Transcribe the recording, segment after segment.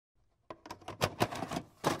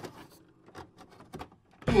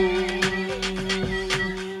I'm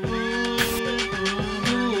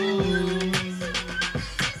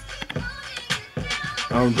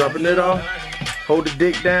dropping it off. Hold the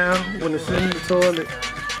dick down when it's in the toilet.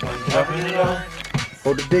 Dropping it off.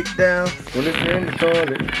 Hold the dick down when it's in the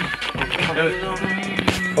toilet.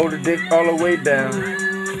 Hold the dick all the way down.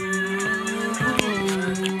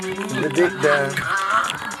 The dick down.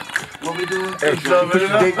 What we doing? Hey, she push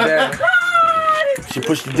the dick down. She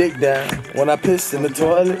pushed the dick down when I pissed in the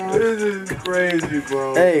toilet. This is crazy,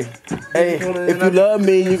 bro. Hey, if you love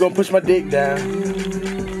me, you gon' push my dick down.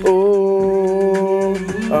 Ooh,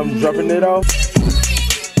 I'm dropping it off.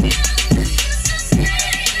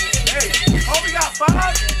 Hey, Kobe got 5,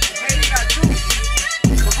 and he got 2.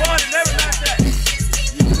 LeBron never got that.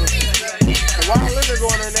 Why Leonard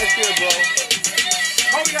going in next year, bro?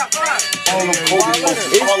 Kobe got 5.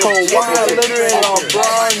 It's Kawhi Leonard and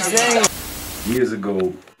LeBron James. Years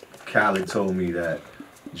ago, Khaled told me that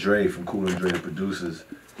Dre from Cool and Dre, the producers,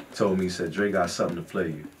 told me, he said, Dre got something to play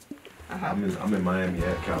you. I'm in Miami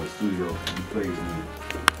at Khaled's studio. He plays me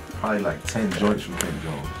probably like 10 joints from Ken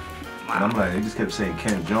Jones. And I'm like, they just kept saying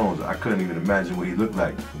Ken Jones. I couldn't even imagine what he looked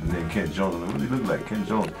like. And then Ken Jones, I'm like, what does he look like? Ken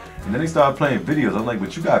Jones. And then they started playing videos. I'm like,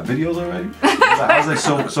 but you got videos already? I was like,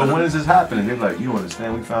 so when is this happening? They're like, you don't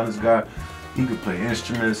understand, we found this guy. He could play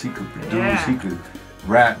instruments, he could produce, he could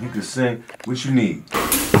rap, he could sing. What you need?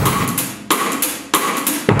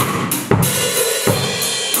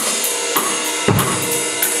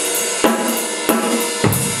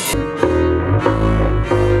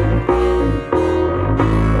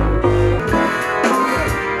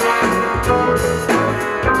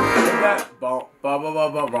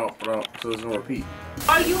 So it's gonna repeat.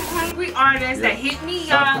 Are you hungry artists that hit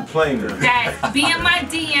me up, that be in my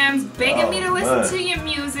DMs, begging me to listen to your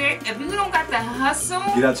music? If you don't got the hustle,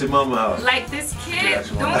 get out your mama house. Like this kid,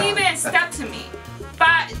 don't even step to me.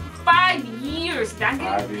 5 years that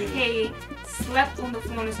I get paid, slept on the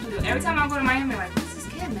floor in the studio. Every time I go to Miami, like, who's this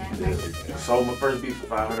kid, man? Like, sold my first beat for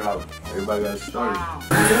 $500. Everybody got a story. Wow.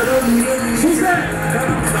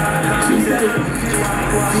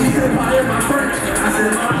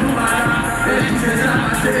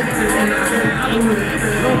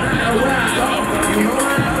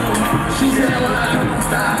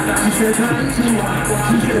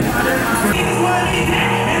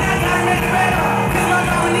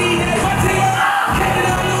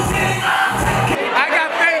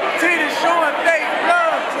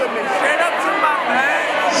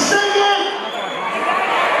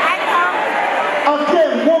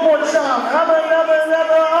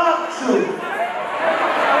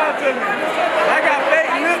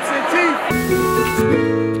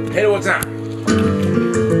 Hit it one time.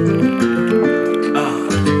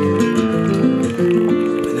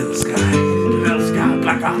 Vanilla sky,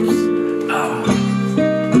 black ops.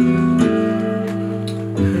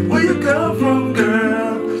 Where you come from,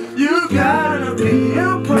 girl? You gotta be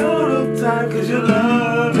a prototype, 'cause your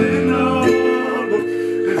love is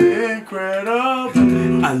incredible.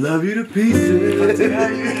 I love you to pieces. I'll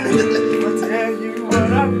tell you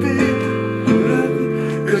what I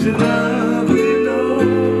feel. 'Cause your love is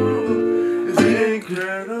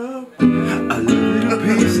incredible. I love you to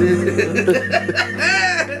pieces.